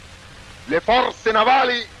le forze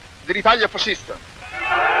navali dell'Italia fascista.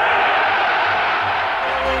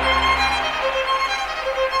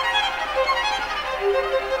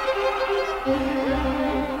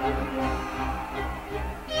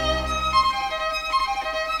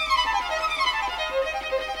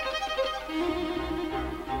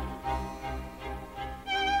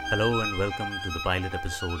 Hello and welcome to the pilot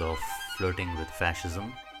episode of Flirting with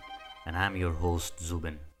Fascism, and I'm your host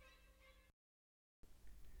Zubin.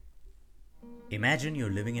 Imagine you're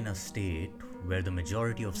living in a state where the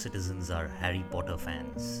majority of citizens are Harry Potter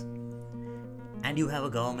fans, and you have a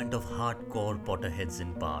government of hardcore Potterheads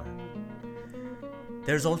in power.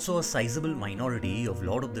 There's also a sizable minority of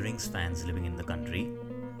Lord of the Rings fans living in the country,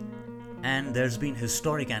 and there's been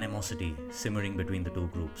historic animosity simmering between the two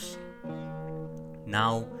groups.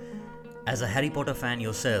 Now, as a Harry Potter fan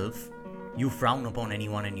yourself, you frown upon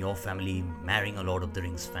anyone in your family marrying a Lord of the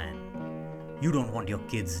Rings fan. You don't want your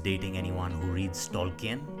kids dating anyone who reads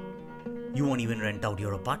Tolkien. You won't even rent out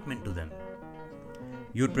your apartment to them.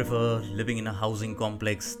 You'd prefer living in a housing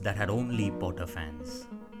complex that had only Potter fans.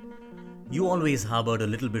 You always harbored a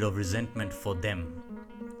little bit of resentment for them.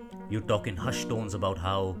 You talk in hushed tones about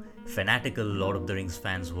how fanatical Lord of the Rings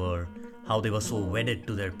fans were, how they were so wedded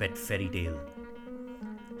to their pet fairy tale,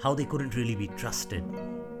 how they couldn't really be trusted.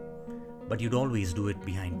 But you'd always do it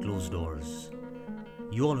behind closed doors.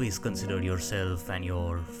 You always considered yourself and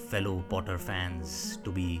your fellow Potter fans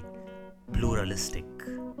to be pluralistic.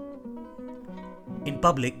 In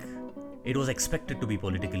public, it was expected to be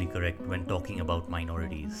politically correct when talking about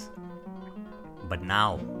minorities. But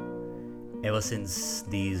now, ever since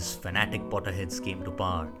these fanatic Potterheads came to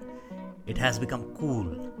power, it has become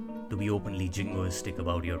cool to be openly jingoistic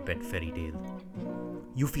about your pet fairy tale.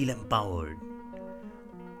 You feel empowered.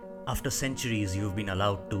 After centuries, you've been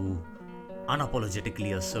allowed to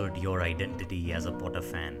unapologetically assert your identity as a Potter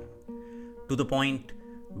fan, to the point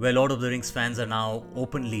where Lord of the Rings fans are now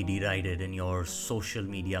openly derided in your social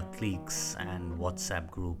media cliques and WhatsApp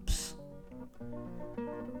groups.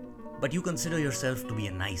 But you consider yourself to be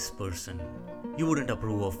a nice person. You wouldn't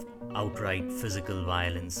approve of outright physical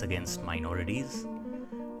violence against minorities.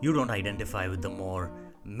 You don't identify with the more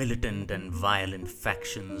militant and violent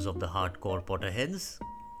factions of the hardcore Potterheads.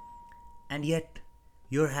 And yet,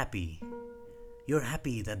 you're happy. You're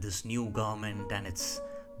happy that this new government and its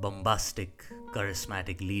bombastic,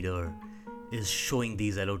 charismatic leader is showing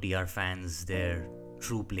these LOTR fans their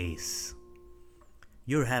true place.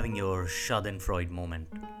 You're having your Schadenfreude moment.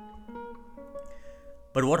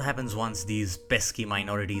 But what happens once these pesky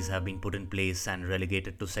minorities have been put in place and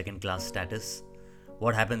relegated to second-class status?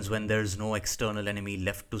 What happens when there's no external enemy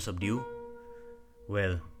left to subdue?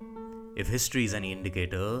 Well, if history is any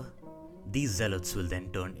indicator, these zealots will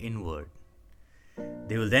then turn inward.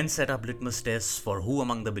 They will then set up litmus tests for who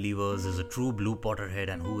among the believers is a true blue Potterhead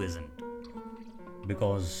and who isn't.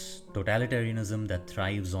 Because totalitarianism that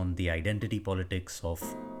thrives on the identity politics of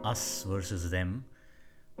us versus them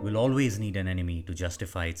will always need an enemy to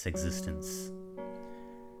justify its existence.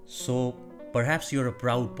 So, perhaps you're a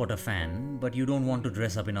proud Potter fan, but you don't want to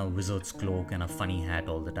dress up in a wizard's cloak and a funny hat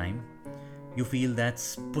all the time. You feel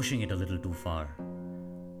that's pushing it a little too far.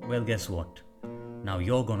 Well, guess what? Now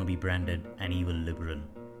you're gonna be branded an evil liberal.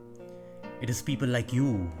 It is people like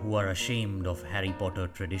you who are ashamed of Harry Potter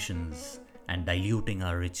traditions and diluting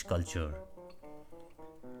our rich culture.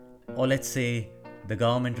 Or let's say the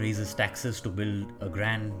government raises taxes to build a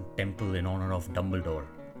grand temple in honor of Dumbledore.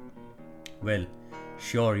 Well,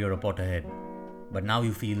 sure, you're a Potterhead, but now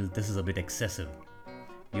you feel this is a bit excessive.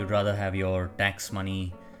 You'd rather have your tax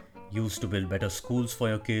money used to build better schools for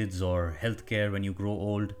your kids or healthcare when you grow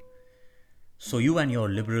old. So you and your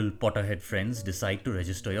liberal Potterhead friends decide to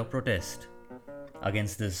register your protest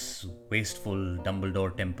against this wasteful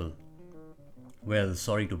Dumbledore temple. Well,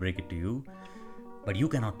 sorry to break it to you, but you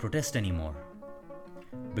cannot protest anymore.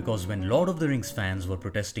 Because when Lord of the Rings fans were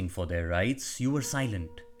protesting for their rights, you were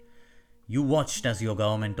silent. You watched as your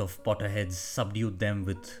government of Potterheads subdued them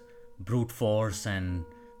with brute force and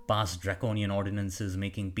passed draconian ordinances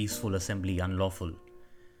making peaceful assembly unlawful.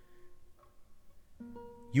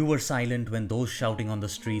 You were silent when those shouting on the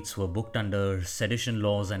streets were booked under sedition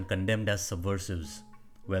laws and condemned as subversives.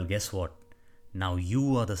 Well, guess what? Now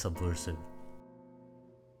you are the subversive.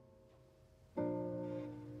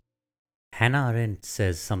 Hannah Arendt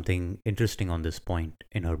says something interesting on this point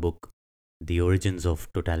in her book, The Origins of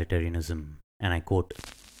Totalitarianism, and I quote,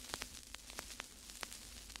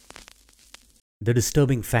 "The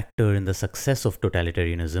disturbing factor in the success of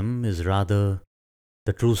totalitarianism is rather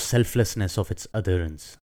the true selflessness of its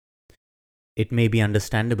adherents. It may be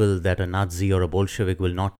understandable that a Nazi or a Bolshevik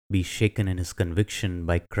will not be shaken in his conviction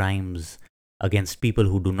by crimes against people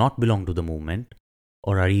who do not belong to the movement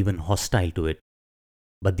or are even hostile to it.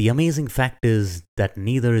 But the amazing fact is that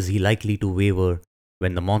neither is he likely to waver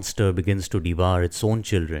when the monster begins to devour its own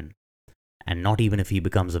children, and not even if he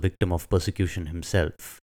becomes a victim of persecution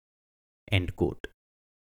himself. End quote.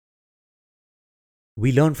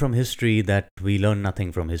 We learn from history that we learn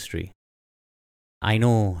nothing from history. I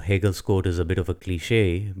know Hegel's quote is a bit of a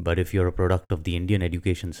cliche, but if you're a product of the Indian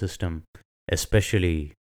education system,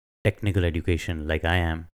 especially technical education like I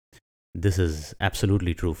am, this is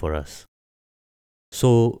absolutely true for us.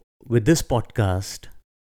 So, with this podcast,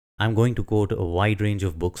 I'm going to quote a wide range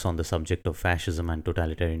of books on the subject of fascism and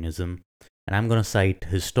totalitarianism, and I'm going to cite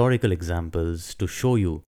historical examples to show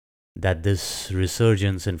you that this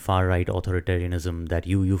resurgence in far-right authoritarianism that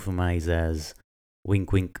you euphemize as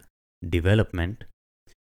wink wink development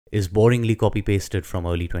is boringly copy-pasted from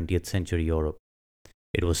early 20th century Europe.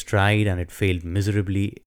 It was tried and it failed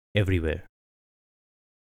miserably everywhere.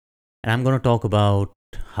 And I'm going to talk about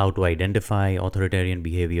how to identify authoritarian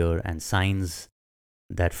behavior and signs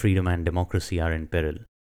that freedom and democracy are in peril.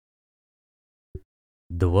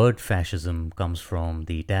 The word fascism comes from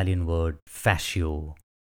the Italian word fascio,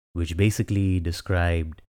 which basically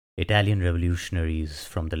described Italian revolutionaries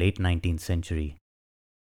from the late 19th century.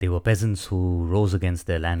 They were peasants who rose against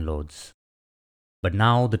their landlords. But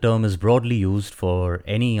now the term is broadly used for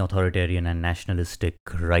any authoritarian and nationalistic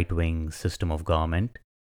right-wing system of government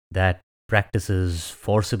that practices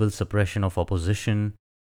forcible suppression of opposition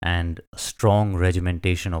and strong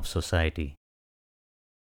regimentation of society.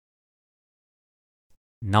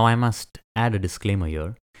 Now I must add a disclaimer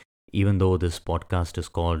here. Even though this podcast is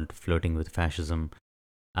called Flirting with Fascism,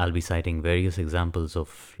 I'll be citing various examples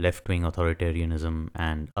of left-wing authoritarianism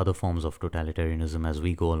and other forms of totalitarianism as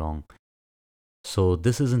we go along. So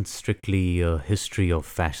this isn't strictly a history of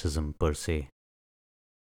fascism per se.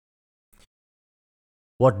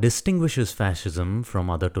 What distinguishes fascism from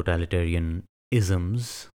other totalitarian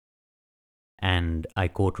isms, and I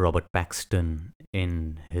quote Robert Paxton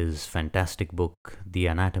in his fantastic book, The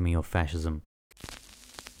Anatomy of Fascism.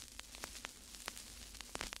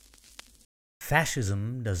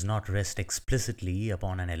 Fascism does not rest explicitly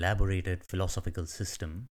upon an elaborated philosophical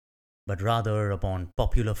system, but rather upon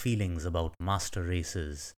popular feelings about master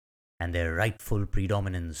races and their rightful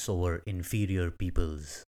predominance over inferior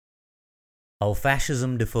peoples. How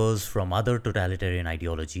fascism differs from other totalitarian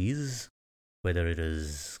ideologies, whether it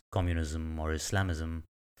is communism or Islamism,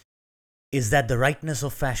 is that the rightness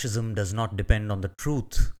of fascism does not depend on the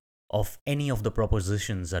truth of any of the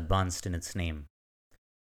propositions advanced in its name.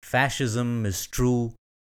 Fascism is true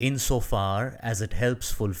insofar as it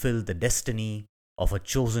helps fulfill the destiny of a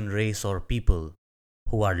chosen race or people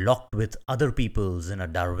who are locked with other peoples in a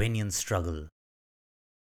Darwinian struggle.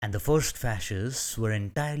 And the first fascists were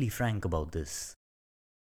entirely frank about this.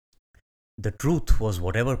 The truth was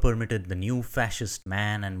whatever permitted the new fascist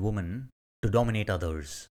man and woman to dominate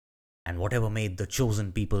others, and whatever made the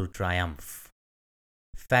chosen people triumph.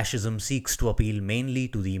 Fascism seeks to appeal mainly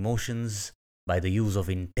to the emotions by the use of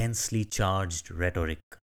intensely charged rhetoric.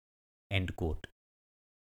 End quote.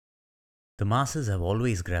 The masses have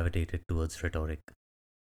always gravitated towards rhetoric.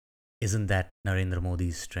 Isn't that Narendra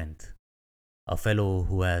Modi's strength? A fellow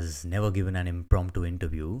who has never given an impromptu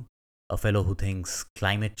interview, a fellow who thinks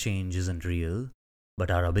climate change isn't real,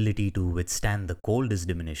 but our ability to withstand the cold is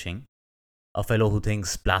diminishing, a fellow who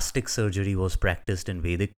thinks plastic surgery was practiced in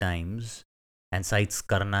Vedic times and cites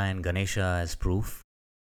Karna and Ganesha as proof.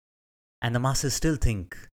 And the masses still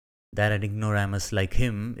think that an ignoramus like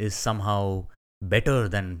him is somehow better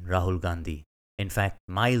than Rahul Gandhi, in fact,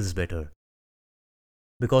 miles better.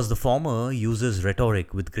 Because the former uses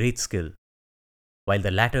rhetoric with great skill, while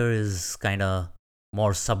the latter is kinda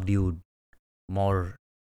more subdued, more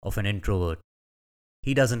of an introvert.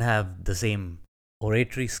 He doesn't have the same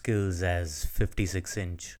oratory skills as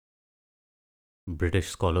 56-inch. British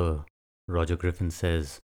scholar Roger Griffin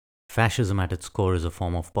says, fascism at its core is a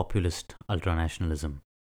form of populist ultranationalism.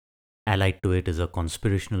 Allied to it is a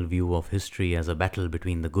conspirational view of history as a battle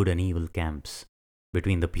between the good and evil camps,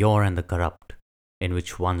 between the pure and the corrupt, in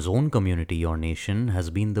which one's own community or nation has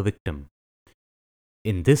been the victim.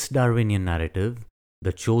 In this Darwinian narrative,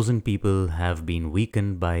 the chosen people have been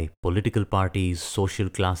weakened by political parties, social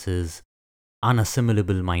classes,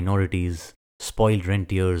 unassimilable minorities, spoiled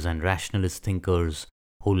rentiers, and rationalist thinkers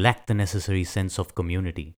who lack the necessary sense of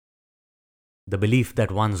community. The belief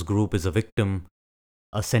that one's group is a victim,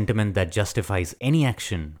 a sentiment that justifies any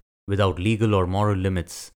action without legal or moral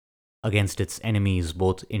limits against its enemies,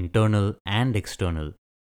 both internal and external.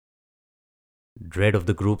 dread of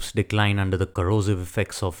the group's decline under the corrosive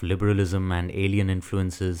effects of liberalism and alien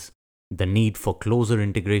influences, the need for closer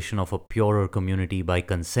integration of a purer community by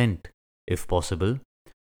consent, if possible,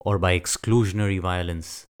 or by exclusionary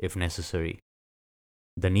violence, if necessary.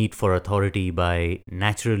 The need for authority by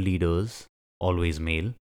natural leaders, always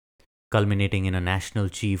male, culminating in a national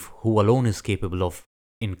chief who alone is capable of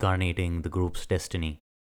incarnating the group's destiny.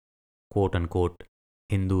 Quote unquote,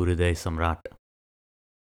 Hindu Hriday Samrat.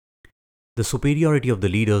 The superiority of the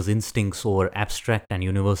leader's instincts over abstract and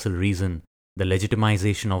universal reason, the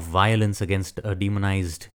legitimization of violence against a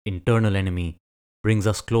demonized internal enemy, brings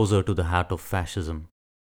us closer to the heart of fascism.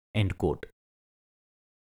 End quote.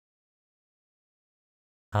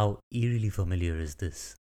 How eerily familiar is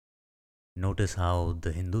this? Notice how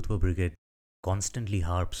the Hindutva Brigade constantly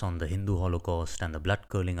harps on the Hindu Holocaust and the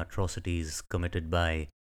blood-curdling atrocities committed by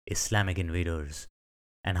Islamic invaders,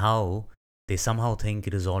 and how they somehow think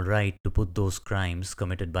it is alright to put those crimes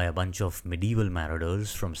committed by a bunch of medieval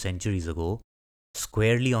marauders from centuries ago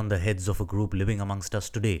squarely on the heads of a group living amongst us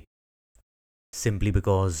today, simply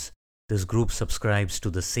because this group subscribes to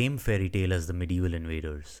the same fairy tale as the medieval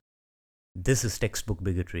invaders. This is textbook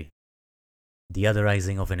bigotry. The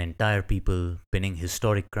otherizing of an entire people, pinning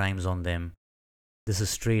historic crimes on them. This is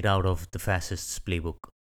straight out of the fascists' playbook.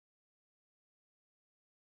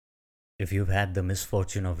 If you've had the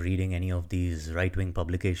misfortune of reading any of these right-wing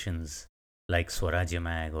publications like Swarajya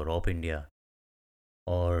Mag or Op India,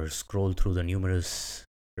 or scroll through the numerous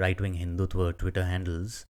right-wing Hindutva Twitter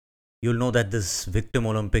handles, you'll know that this victim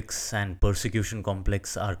Olympics and persecution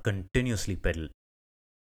complex are continuously peddled.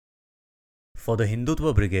 For the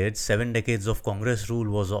Hindutva Brigade, 7 decades of Congress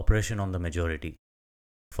rule was oppression on the majority.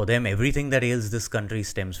 For them, everything that ails this country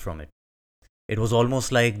stems from it. It was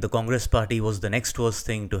almost like the Congress party was the next worst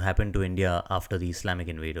thing to happen to India after the Islamic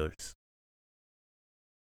invaders.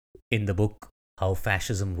 In the book, How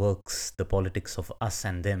Fascism Works, The Politics of Us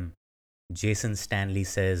and Them, Jason Stanley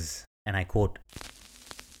says, and I quote,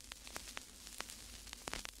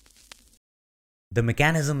 "The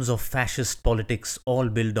mechanisms of fascist politics all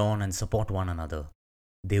build on and support one another.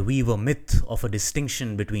 They weave a myth of a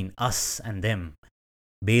distinction between us and them,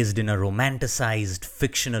 based in a romanticized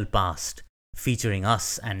fictional past, featuring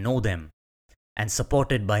us and know them, and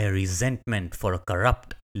supported by a resentment for a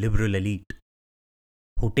corrupt liberal elite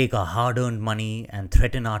who take our hard-earned money and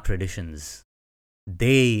threaten our traditions.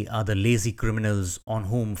 They are the lazy criminals on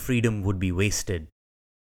whom freedom would be wasted.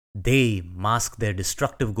 They mask their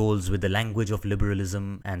destructive goals with the language of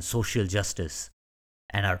liberalism and social justice,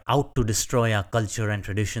 and are out to destroy our culture and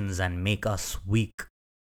traditions and make us weak.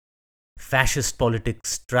 Fascist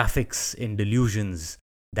politics traffics in delusions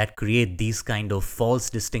that create these kind of false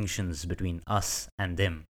distinctions between us and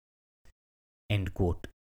them." End quote.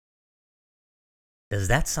 Does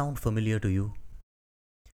that sound familiar to you?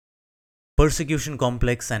 Persecution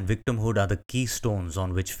complex and victimhood are the keystones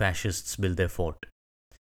on which fascists build their fort.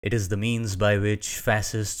 It is the means by which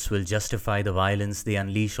fascists will justify the violence they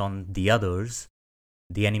unleash on the others,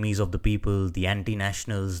 the enemies of the people, the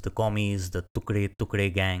anti-nationals, the commies, the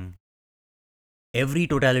Tukre gang. Every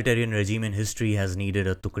totalitarian regime in history has needed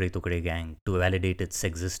a Tukre gang to validate its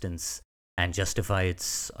existence and justify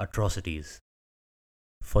its atrocities.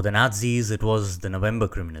 For the Nazis, it was the November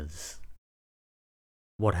criminals.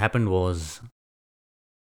 What happened was,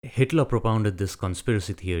 Hitler propounded this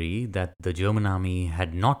conspiracy theory that the German army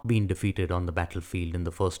had not been defeated on the battlefield in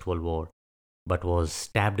the First World War, but was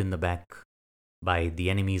stabbed in the back by the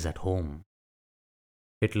enemies at home.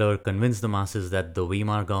 Hitler convinced the masses that the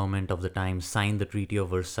Weimar government of the time signed the Treaty of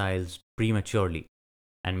Versailles prematurely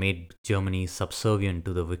and made Germany subservient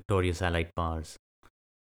to the victorious Allied powers.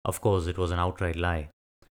 Of course, it was an outright lie.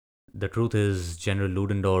 The truth is, General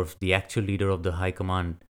Ludendorff, the actual leader of the High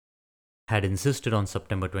Command, had insisted on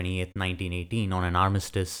September 28, 1918 on an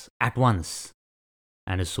armistice at once,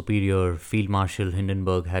 and his superior, Field Marshal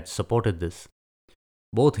Hindenburg, had supported this.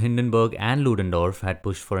 Both Hindenburg and Ludendorff had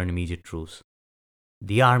pushed for an immediate truce.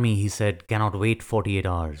 The army, he said, cannot wait 48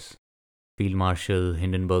 hours. Field Marshal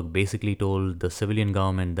Hindenburg basically told the civilian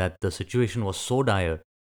government that the situation was so dire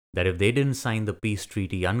that if they didn't sign the peace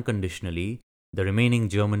treaty unconditionally, the remaining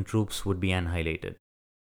German troops would be annihilated.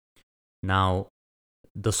 Now,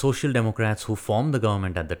 the Social Democrats who formed the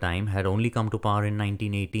government at the time had only come to power in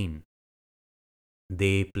 1918.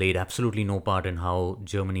 They played absolutely no part in how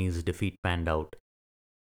Germany's defeat panned out.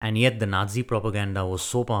 And yet the Nazi propaganda was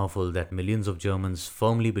so powerful that millions of Germans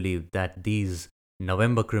firmly believed that these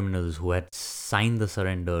November criminals who had signed the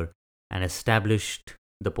surrender and established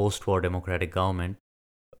the post-war democratic government,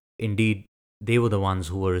 indeed, they were the ones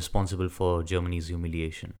who were responsible for Germany's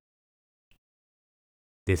humiliation.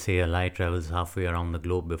 They say a lie travels halfway around the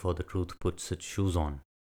globe before the truth puts its shoes on.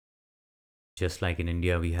 Just like in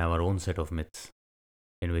India, we have our own set of myths,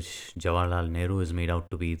 in which Jawaharlal Nehru is made out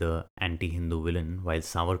to be the anti Hindu villain, while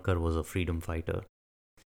Savarkar was a freedom fighter.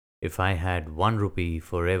 If I had 1 rupee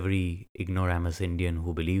for every ignoramus Indian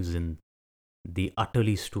who believes in the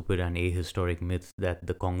utterly stupid and ahistoric myth that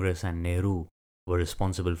the Congress and Nehru were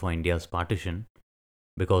responsible for India's partition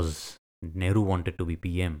because Nehru wanted to be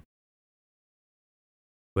PM.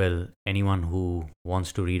 Well, anyone who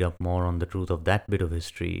wants to read up more on the truth of that bit of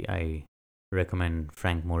history, I recommend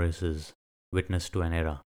Frank Morris's Witness to an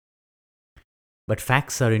Era. But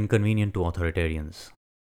facts are inconvenient to authoritarians.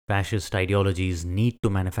 Fascist ideologies need to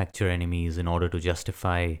manufacture enemies in order to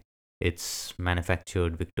justify its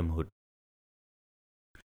manufactured victimhood.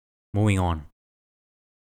 Moving on.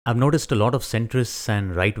 I've noticed a lot of centrists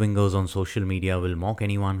and right-wingers on social media will mock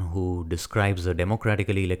anyone who describes a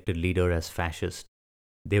democratically elected leader as fascist.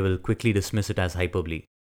 They will quickly dismiss it as hyperbole.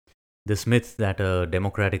 This myth that a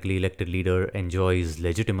democratically elected leader enjoys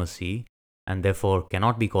legitimacy and therefore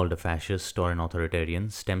cannot be called a fascist or an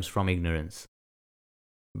authoritarian stems from ignorance.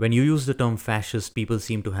 When you use the term fascist, people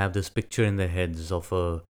seem to have this picture in their heads of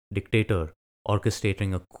a dictator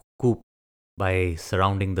orchestrating a coup by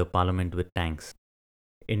surrounding the parliament with tanks.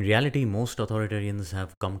 In reality, most authoritarians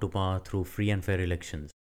have come to power through free and fair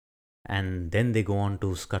elections, and then they go on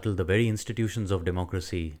to scuttle the very institutions of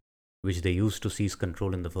democracy which they used to seize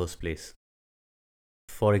control in the first place.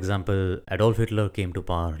 For example, Adolf Hitler came to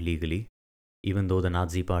power legally, even though the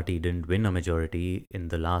Nazi Party didn't win a majority in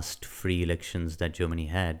the last free elections that Germany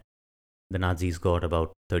had. The Nazis got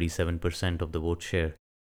about 37% of the vote share.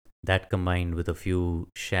 That, combined with a few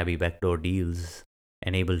shabby backdoor deals,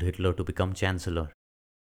 enabled Hitler to become chancellor.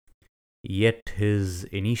 Yet his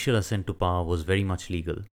initial ascent to power was very much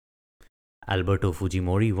legal. Alberto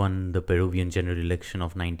Fujimori won the Peruvian general election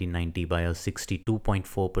of 1990 by a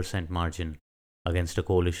 62.4% margin against a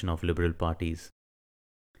coalition of liberal parties.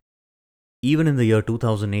 Even in the year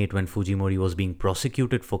 2008, when Fujimori was being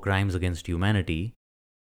prosecuted for crimes against humanity,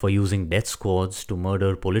 for using death squads to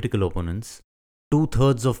murder political opponents,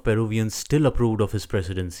 2/3 of Peruvians still approved of his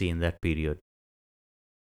presidency in that period.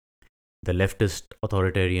 The leftist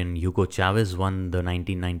authoritarian Hugo Chavez won the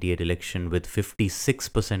 1998 election with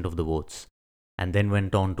 56% of the votes, and then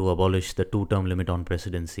went on to abolish the 2-term limit on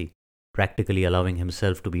presidency, practically allowing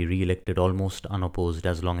himself to be re-elected almost unopposed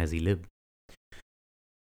as long as he lived.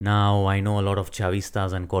 Now, I know a lot of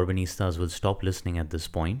Chavistas and Corbynistas will stop listening at this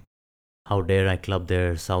point. How dare I club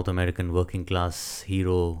their South American working class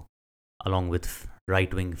hero along with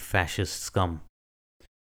right-wing fascist scum.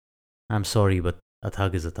 I'm sorry, but a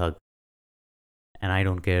thug is a thug. And I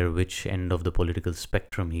don't care which end of the political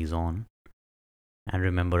spectrum he's on. And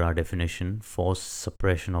remember our definition: forced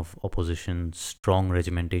suppression of opposition, strong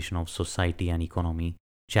regimentation of society and economy.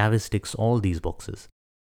 Chavez ticks all these boxes.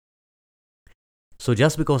 So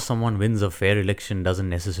just because someone wins a fair election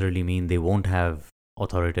doesn't necessarily mean they won't have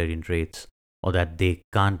authoritarian traits or that they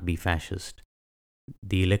can't be fascist.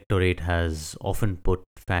 The electorate has often put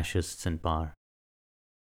fascists in power.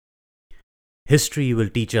 History will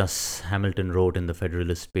teach us, Hamilton wrote in the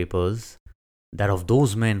Federalist Papers, that of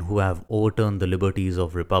those men who have overturned the liberties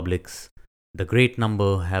of republics, the great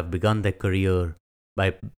number have begun their career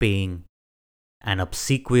by paying an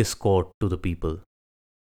obsequious court to the people,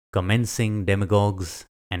 commencing demagogues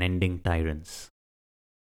and ending tyrants.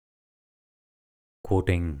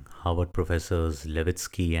 Quoting Harvard professors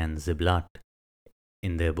Levitsky and Ziblatt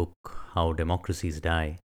in their book How Democracies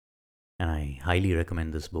Die, and I highly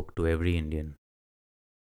recommend this book to every Indian.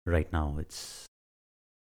 Right now, it's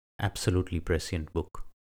absolutely prescient book.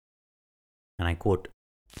 And I quote,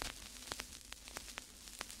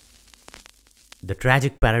 "The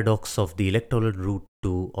tragic paradox of the electoral route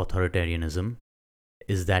to authoritarianism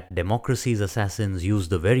is that democracy's assassins use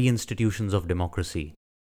the very institutions of democracy,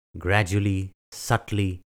 gradually,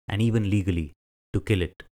 subtly, and even legally, to kill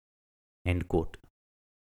it." End quote.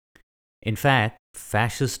 In fact,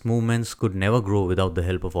 fascist movements could never grow without the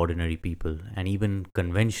help of ordinary people, and even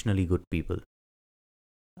conventionally good people.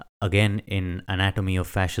 Again, in Anatomy of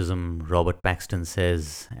Fascism, Robert Paxton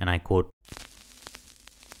says, and I quote,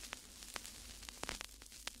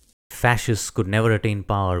 "Fascists could never attain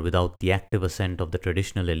power without the active assent of the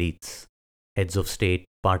traditional elites, heads of state,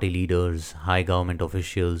 party leaders, high government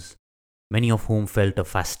officials, many of whom felt a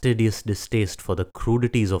fastidious distaste for the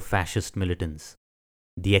crudities of fascist militants.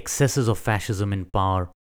 The excesses of fascism in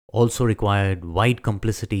power also required wide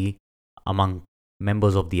complicity among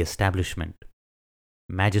members of the establishment,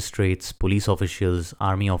 magistrates, police officials,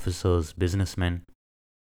 army officers, businessmen.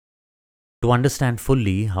 To understand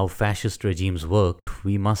fully how fascist regimes worked,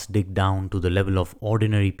 we must dig down to the level of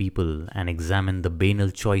ordinary people and examine the banal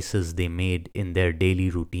choices they made in their daily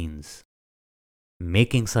routines.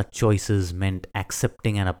 Making such choices meant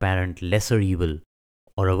accepting an apparent lesser evil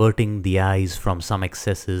or averting the eyes from some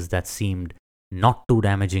excesses that seemed not too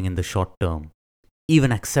damaging in the short term,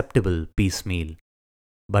 even acceptable piecemeal,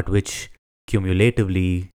 but which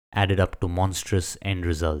cumulatively added up to monstrous end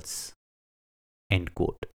results. End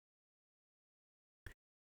quote.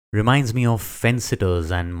 Reminds me of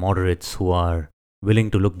fence-sitters and moderates who are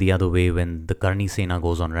willing to look the other way when the Karni Sena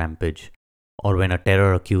goes on rampage, or when a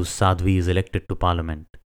terror-accused Sadhvi is elected to parliament.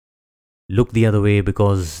 Look the other way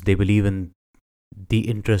because they believe in the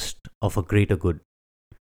interest of a greater good,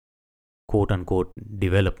 quote-unquote,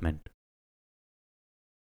 development.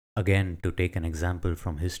 Again, to take an example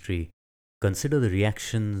from history, consider the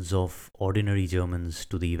reactions of ordinary Germans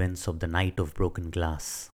to the events of the Night of Broken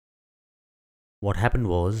Glass. What happened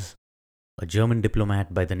was, a German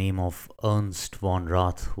diplomat by the name of Ernst von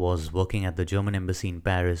Rath was working at the German embassy in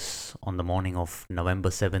Paris on the morning of November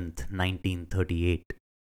 7th, 1938.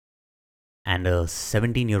 And a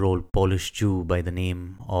 17-year-old Polish Jew by the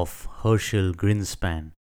name of Herschel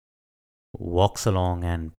Grinspan walks along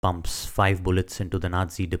and pumps 5 bullets into the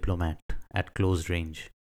Nazi diplomat at close range.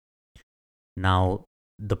 Now,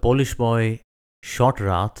 the Polish boy shot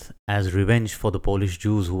Rath as revenge for the Polish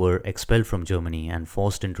Jews who were expelled from Germany and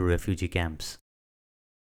forced into refugee camps.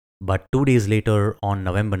 But 2 days later, on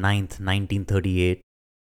November 9th, 1938,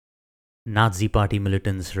 Nazi party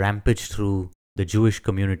militants rampaged through the Jewish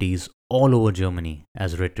communities all over Germany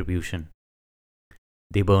as retribution.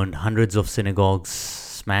 They burned hundreds of synagogues,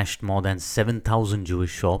 smashed more than 7,000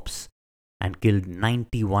 Jewish shops, and killed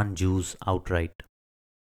 91 Jews outright.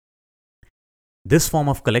 This form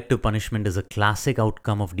of collective punishment is a classic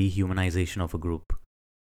outcome of dehumanization of a group.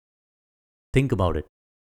 Think about it.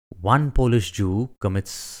 One Polish Jew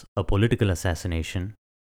commits a political assassination,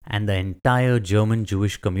 and the entire German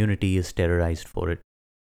Jewish community is terrorized for it.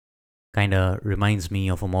 Kinda reminds me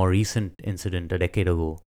of a more recent incident a decade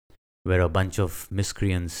ago, where a bunch of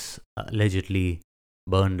miscreants allegedly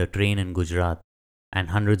burned a train in Gujarat, and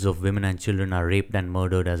hundreds of women and children are raped and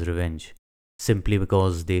murdered as revenge, simply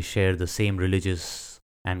because they share the same religious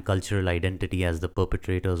and cultural identity as the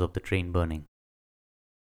perpetrators of the train burning.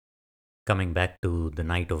 Coming back to the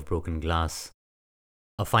Night of Broken Glass,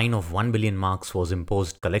 a fine of 1 billion marks was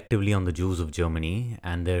imposed collectively on the Jews of Germany,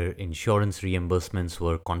 and their insurance reimbursements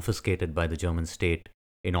were confiscated by the German state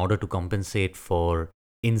in order to compensate for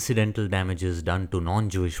incidental damages done to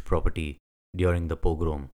non-Jewish property during the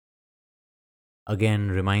pogrom.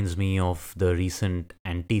 Again, reminds me of the recent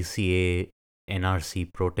anti-CA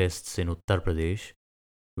NRC protests in Uttar Pradesh,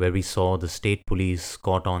 where we saw the state police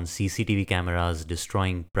caught on CCTV cameras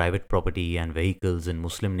destroying private property and vehicles in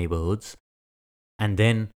Muslim neighborhoods, and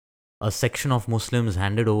then a section of Muslims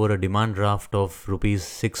handed over a demand draft of rupees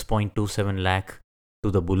 6.27 lakh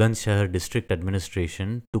to the Bulandshahr district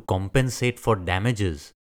administration to compensate for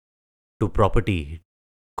damages to property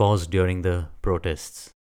caused during the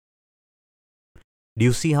protests. Do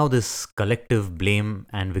you see how this collective blame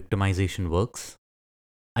and victimization works?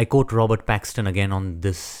 I quote Robert Paxton again on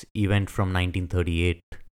this event from 1938.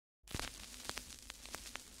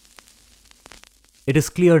 It is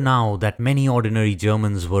clear now that many ordinary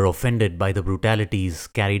Germans were offended by the brutalities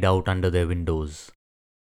carried out under their windows.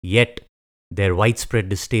 Yet, their widespread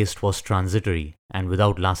distaste was transitory and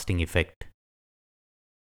without lasting effect.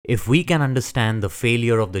 If we can understand the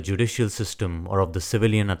failure of the judicial system or of the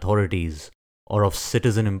civilian authorities or of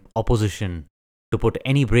citizen opposition to put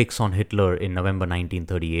any brakes on Hitler in November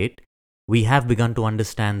 1938, we have begun to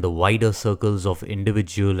understand the wider circles of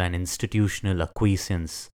individual and institutional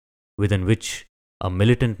acquiescence within which a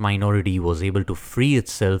militant minority was able to free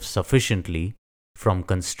itself sufficiently from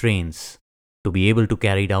constraints to be able to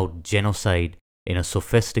carry out genocide in a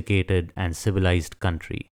sophisticated and civilized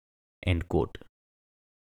country. End quote.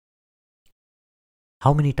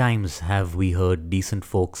 How many times have we heard decent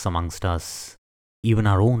folks amongst us, even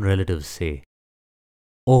our own relatives, say,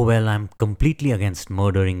 "Oh well, I'm completely against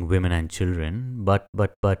murdering women and children, but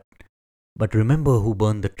remember who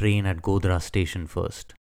burned the train at Godhra station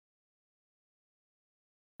first."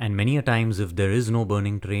 And many a times, if there is no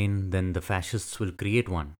burning train, then the fascists will create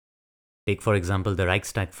one. Take for example the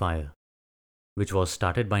Reichstag fire, which was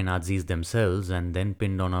started by Nazis themselves and then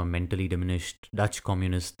pinned on a mentally diminished Dutch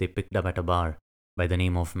communist they picked up at a bar by the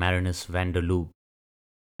name of Marinus van der Lubbe.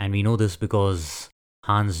 And we know this because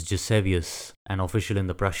Hans Gisevius, an official in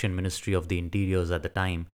the Prussian Ministry of the Interiors at the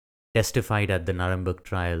time, testified at the Nuremberg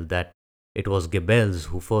trial that it was Goebbels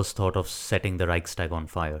who first thought of setting the Reichstag on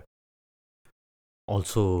fire.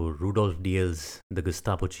 Also, Rudolf Diels, the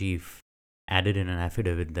Gestapo chief, added in an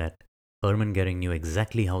affidavit that Hermann Goering knew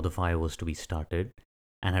exactly how the fire was to be started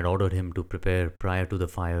and had ordered him to prepare prior to the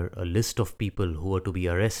fire a list of people who were to be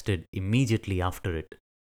arrested immediately after it.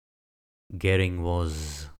 Goering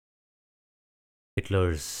was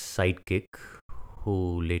Hitler's sidekick,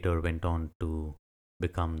 who later went on to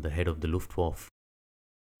become the head of the Luftwaffe.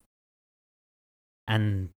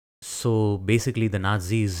 And so basically, the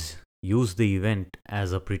Nazis used the event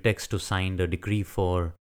as a pretext to sign a decree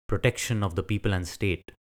for protection of the people and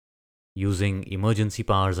state, using emergency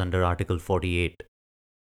powers under Article 48.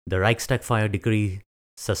 The Reichstag fire decree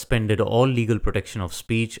suspended all legal protection of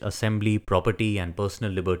speech, assembly, property, and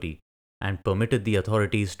personal liberty, and permitted the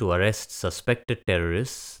authorities to arrest suspected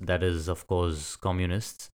terrorists, that is, of course,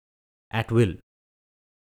 communists, at will.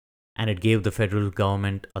 And it gave the federal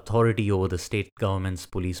government authority over the state government's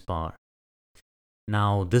police power.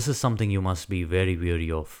 Now, this is something you must be very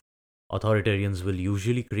wary of. Authoritarians will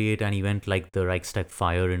usually create an event like the Reichstag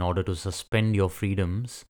fire in order to suspend your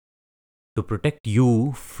freedoms, to protect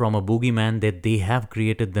you from a boogeyman that they have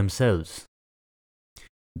created themselves.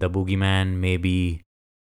 The boogeyman may be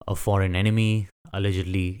a foreign enemy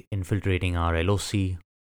allegedly infiltrating our LOC,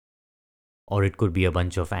 or it could be a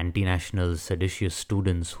bunch of anti-national seditious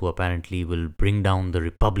students who apparently will bring down the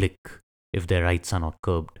republic if their rights are not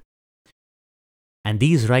curbed. And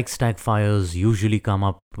these Reichstag fires usually come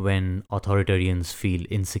up when authoritarians feel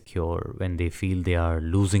insecure, when they feel they are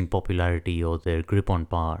losing popularity or their grip on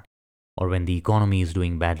power, or when the economy is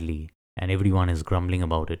doing badly and everyone is grumbling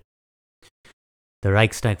about it. The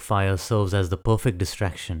Reichstag fire serves as the perfect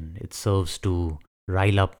distraction. It serves to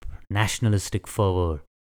rile up nationalistic fervor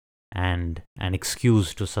and an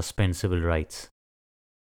excuse to suspend civil rights.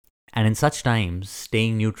 And in such times,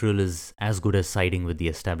 staying neutral is as good as siding with the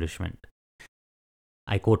establishment.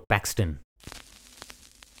 I quote Paxton.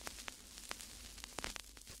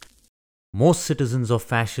 Most citizens of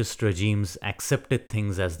fascist regimes accepted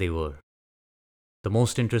things as they were. The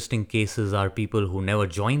most interesting cases are people who never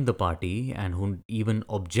joined the party and who even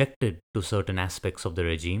objected to certain aspects of the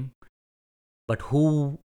regime, but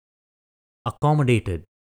who accommodated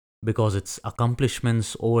because its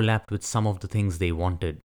accomplishments overlapped with some of the things they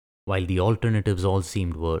wanted, while the alternatives all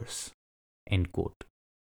seemed worse. End quote.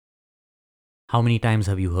 How many times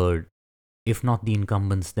have you heard, if not the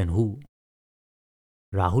incumbents, then who?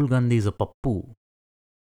 Rahul Gandhi is a pappu,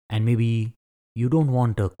 and maybe you don't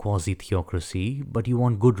want a quasi-theocracy, but you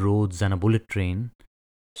want good roads and a bullet train,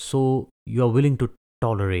 so you are willing to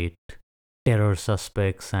tolerate terror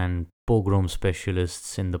suspects and pogrom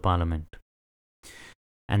specialists in the parliament.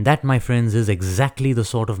 And that, my friends, is exactly the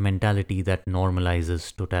sort of mentality that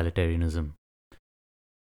normalizes totalitarianism.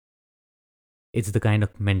 It's the kind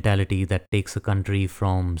of mentality that takes a country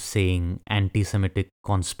from saying anti-Semitic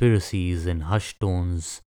conspiracies in hushed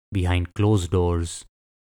tones behind closed doors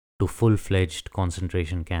to full-fledged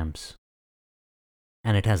concentration camps.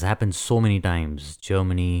 And it has happened so many times.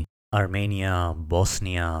 Germany, Armenia,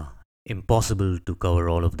 Bosnia. Impossible to cover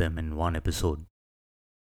all of them in one episode.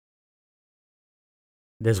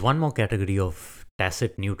 There's one more category of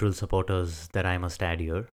tacit neutral supporters that I must add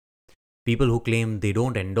here. People who claim they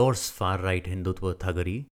don't endorse far-right Hindutva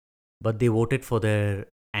thuggery, but they voted for their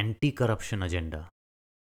anti-corruption agenda.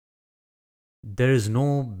 There is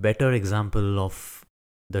no better example of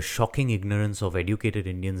the shocking ignorance of educated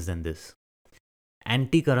Indians than this.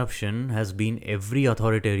 Anti-corruption has been every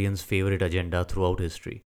authoritarian's favorite agenda throughout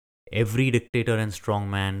history. Every dictator and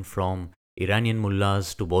strongman, from Iranian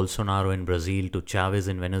mullahs to Bolsonaro in Brazil to Chavez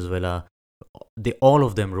in Venezuela, all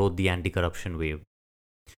of them rode the anti-corruption wave.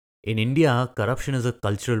 In India, corruption is a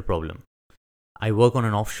cultural problem. I work on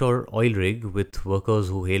an offshore oil rig with workers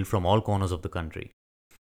who hail from all corners of the country.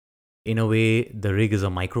 In a way, the rig is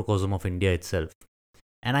a microcosm of India itself.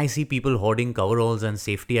 And I see people hoarding coveralls and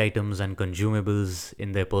safety items and consumables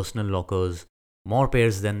in their personal lockers, more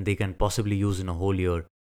pairs than they can possibly use in a whole year,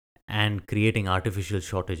 and creating artificial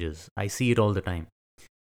shortages. I see it all the time.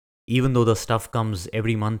 Even though the stuff comes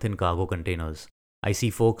every month in cargo containers, I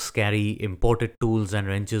see folks carry imported tools and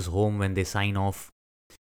wrenches home when they sign off.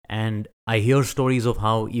 And I hear stories of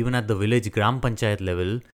how even at the village Gram Panchayat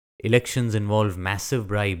level, elections involve massive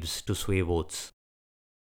bribes to sway votes.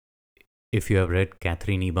 If you have read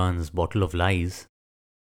Catherine Eban's Bottle of Lies,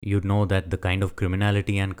 you'd know that the kind of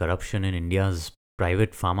criminality and corruption in India's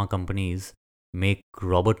private pharma companies make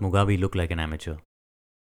Robert Mugabe look like an amateur.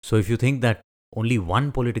 So if you think that only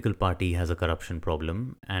one political party has a corruption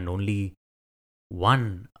problem and only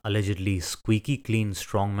one allegedly squeaky clean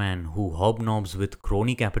strongman who hobnobs with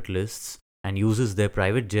crony capitalists and uses their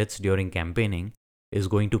private jets during campaigning is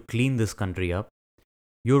going to clean this country up,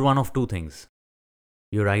 You're one of two things.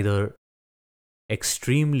 You're either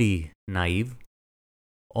extremely naive,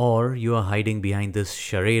 or you are hiding behind this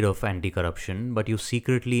charade of anti corruption, but you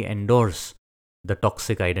secretly endorse the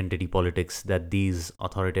toxic identity politics that these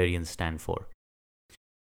authoritarians stand for.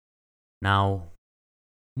 Now,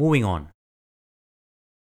 moving on.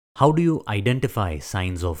 How do you identify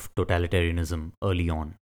signs of totalitarianism early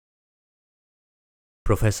on?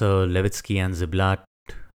 Professor Levitsky and Ziblatt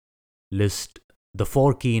list the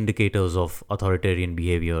four key indicators of authoritarian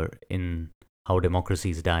behavior in How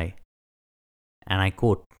Democracies Die. And I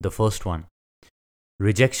quote the first one: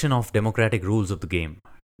 rejection of democratic rules of the game.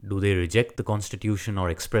 Do they reject the constitution or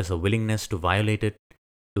express a willingness to violate it?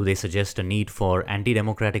 Do they suggest a need for anti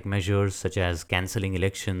democratic measures such as cancelling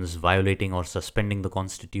elections, violating or suspending the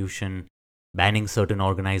constitution, banning certain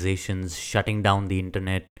organizations, shutting down the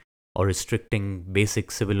internet, or restricting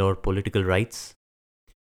basic civil or political rights?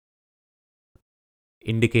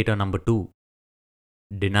 Indicator number two: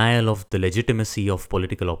 denial of the legitimacy of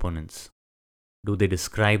political opponents. Do they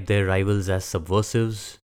describe their rivals as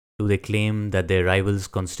subversives? Do they claim that their rivals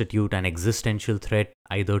constitute an existential threat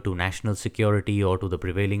either to national security or to the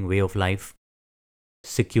prevailing way of life?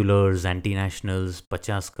 Seculars, anti-nationals,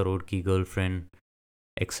 50 crore ki girlfriend,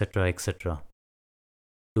 etc., etc.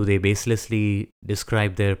 Do they baselessly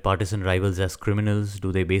describe their partisan rivals as criminals?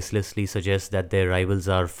 Do they baselessly suggest that their rivals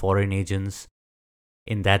are foreign agents,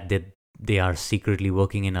 in that they are secretly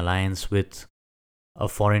working in alliance with a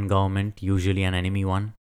foreign government, usually an enemy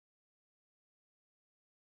one?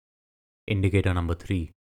 Indicator number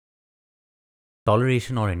three: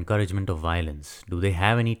 toleration or encouragement of violence. Do they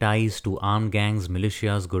have any ties to armed gangs,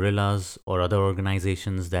 militias, guerrillas, or other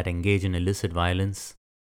organizations that engage in illicit violence?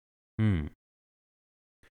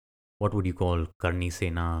 What would you call Karni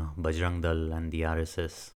Sena, Bajrang Dal, and the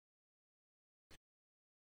RSS?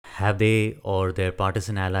 Have they or their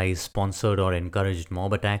partisan allies sponsored or encouraged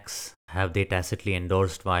mob attacks? Have they tacitly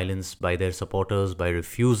endorsed violence by their supporters by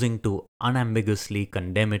refusing to unambiguously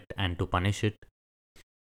condemn it and to punish it?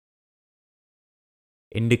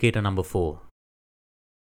 Indicator number four: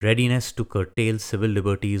 readiness to curtail civil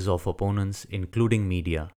liberties of opponents, including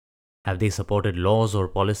media. Have they supported laws or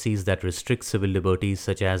policies that restrict civil liberties,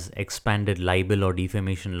 such as expanded libel or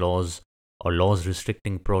defamation laws, or laws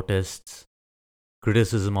restricting protests,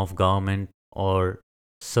 criticism of government, or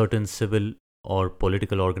certain civil or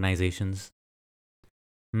political organizations?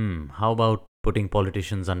 How about putting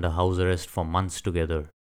politicians under house arrest for months together?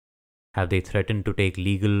 Have they threatened to take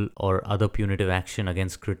legal or other punitive action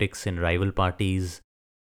against critics in rival parties,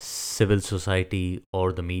 civil society,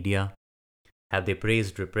 or the media? Have they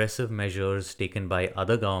praised repressive measures taken by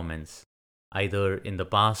other governments, either in the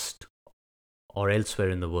past or elsewhere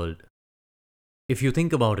in the world? If you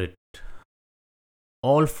think about it,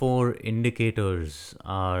 all four indicators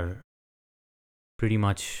are pretty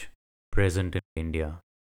much present in India.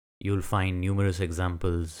 You'll find numerous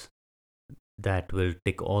examples that will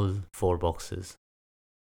tick all four boxes.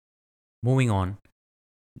 Moving on,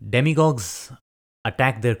 demagogues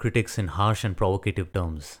attack their critics in harsh and provocative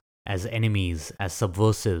terms, as enemies, as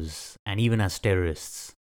subversives, and even as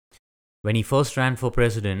terrorists. When he first ran for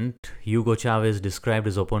president, Hugo Chavez described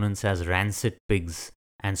his opponents as rancid pigs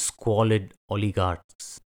and squalid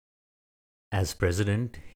oligarchs. As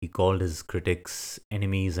president, he called his critics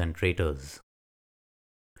enemies and traitors.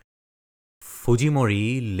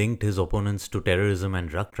 Fujimori linked his opponents to terrorism and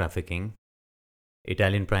drug trafficking.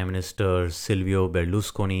 Italian Prime Minister Silvio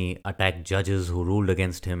Berlusconi attacked judges who ruled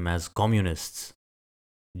against him as communists.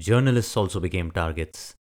 Journalists also became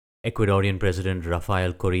targets. Ecuadorian President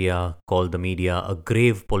Rafael Correa called the media a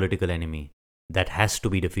grave political enemy that has to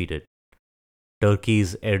be defeated.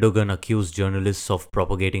 Turkey's Erdogan accused journalists of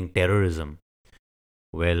propagating terrorism.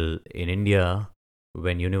 Well, in India,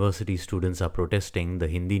 when university students are protesting, the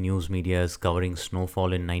Hindi news media is covering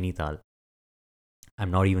snowfall in Nainital.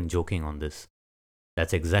 I'm not even joking on this.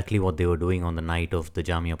 That's exactly what they were doing on the night of the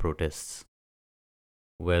Jamia protests.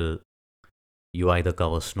 Well, you either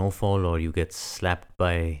cover snowfall or you get slapped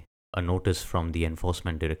by a notice from the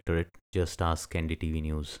Enforcement Directorate. Just ask NDTV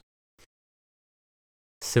News.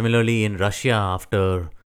 Similarly, in Russia, after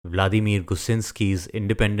Vladimir Gusinsky's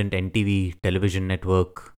independent NTV television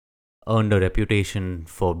network earned a reputation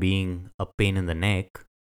for being a pain in the neck,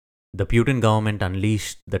 the Putin government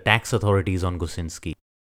unleashed the tax authorities on Gusinsky.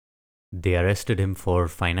 They arrested him for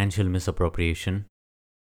financial misappropriation,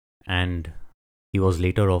 and he was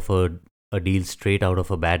later offered a deal straight out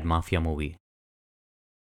of a bad mafia movie.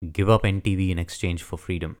 Give up NTV in exchange for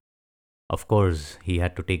freedom. Of course, he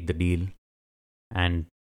had to take the deal and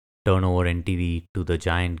turn over NTV to the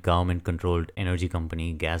giant government-controlled energy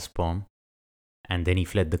company Gazprom. and then he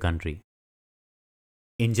fled the country.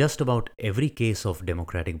 In just about every case of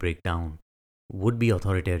democratic breakdown, would-be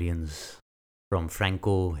authoritarians, from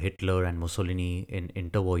Franco, Hitler, and Mussolini in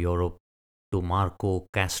interwar Europe, to Marco,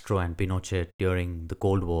 Castro, and Pinochet during the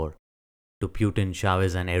Cold War, to Putin,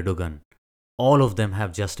 Chavez, and Erdogan, all of them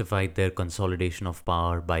have justified their consolidation of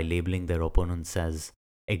power by labeling their opponents as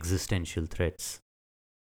existential threats.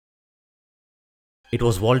 It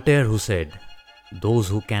was Voltaire who said, "Those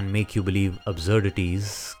who can make you believe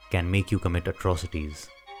absurdities can make you commit atrocities."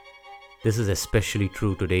 This is especially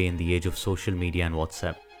true today in the age of social media and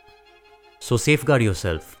WhatsApp. So safeguard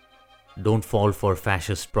yourself. Don't fall for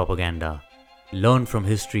fascist propaganda. Learn from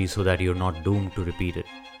history so that you're not doomed to repeat it.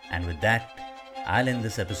 And with that, I'll end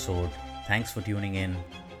this episode. Thanks for tuning in.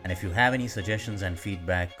 And if you have any suggestions and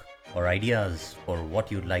feedback or ideas for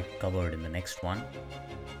what you'd like covered in the next one,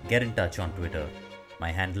 get in touch on Twitter.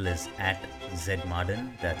 My handle is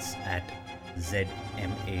 @ZMadon, that's @ZMADON.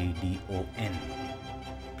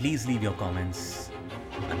 Please leave your comments.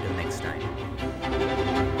 Until next time.